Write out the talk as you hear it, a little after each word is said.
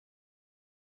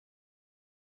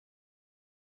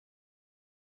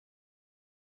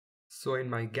So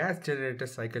in my gas generator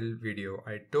cycle video,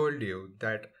 I told you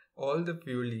that all the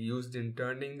fuel used in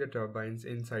turning the turbines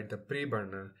inside the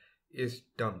pre-burner is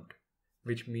dumped,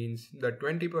 which means that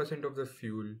 20% of the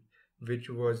fuel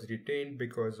which was retained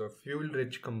because of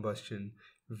fuel-rich combustion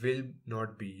will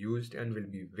not be used and will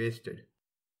be wasted.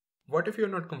 What if you're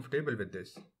not comfortable with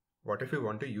this? What if you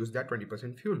want to use that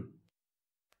 20% fuel?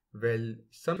 Well,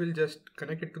 some will just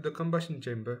connect it to the combustion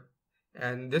chamber,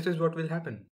 and this is what will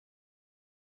happen.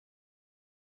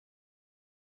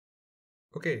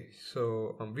 Okay,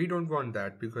 so we don't want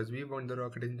that because we want the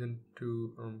rocket engine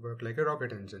to work like a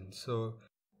rocket engine. So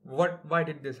why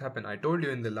did this happen? I told you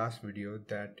in the last video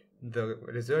that the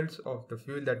results of the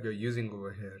fuel that we are using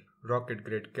over here, rocket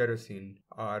grade kerosene,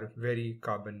 are very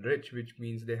carbon rich, which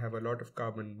means they have a lot of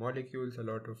carbon molecules, a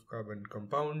lot of carbon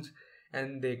compounds,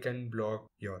 and they can block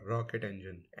your rocket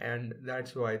engine. And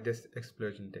that's why this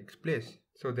explosion takes place.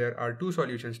 So there are two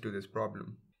solutions to this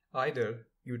problem. Either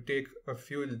you take a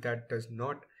fuel that does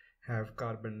not have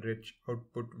carbon rich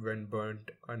output when burnt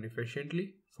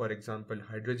inefficiently, for example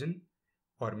hydrogen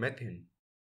or methane.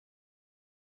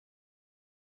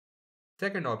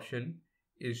 Second option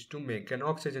is to make an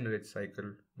oxygen rich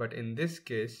cycle, but in this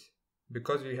case,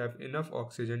 because we have enough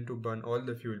oxygen to burn all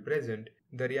the fuel present,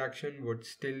 the reaction would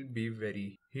still be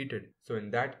very heated. So in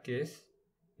that case,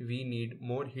 we need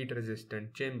more heat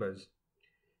resistant chambers,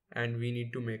 and we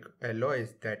need to make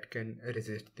alloys that can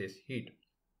resist this heat.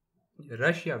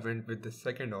 Russia went with the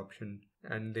second option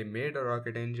and they made a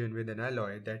rocket engine with an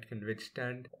alloy that can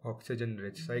withstand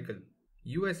oxygen-rich cycle.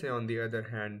 USA on the other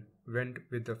hand went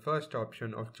with the first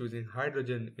option of choosing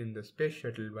hydrogen in the space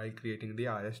shuttle while creating the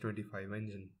RS-25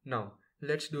 engine. Now,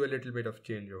 let's do a little bit of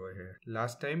change over here.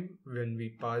 Last time when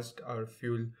we passed our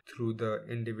fuel through the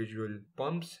individual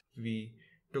pumps, we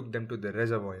took them to the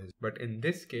reservoirs. But in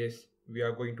this case, we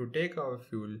are going to take our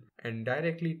fuel and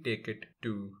directly take it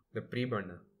to the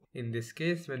pre-burner. In this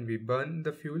case, when we burn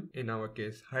the fuel, in our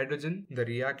case hydrogen, the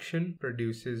reaction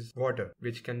produces water,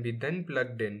 which can be then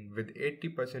plugged in with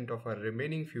 80% of our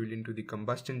remaining fuel into the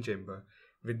combustion chamber,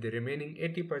 with the remaining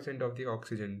 80% of the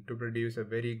oxygen to produce a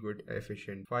very good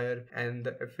efficient fire. And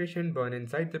the efficient burn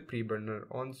inside the pre-burner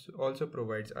also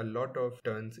provides a lot of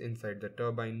turns inside the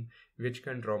turbine, which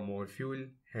can draw more fuel,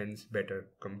 hence better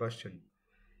combustion.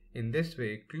 In this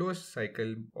way, closed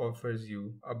cycle offers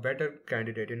you a better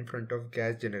candidate in front of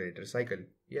gas generator cycle.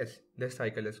 Yes, this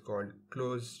cycle is called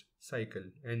closed cycle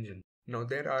engine. Now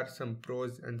there are some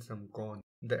pros and some cons.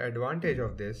 The advantage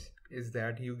of this is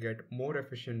that you get more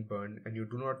efficient burn and you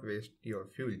do not waste your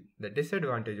fuel. The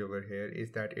disadvantage over here is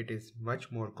that it is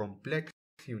much more complex.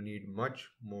 You need much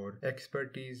more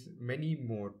expertise, many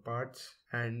more parts,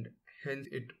 and hence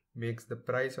it makes the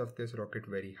price of this rocket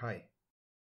very high.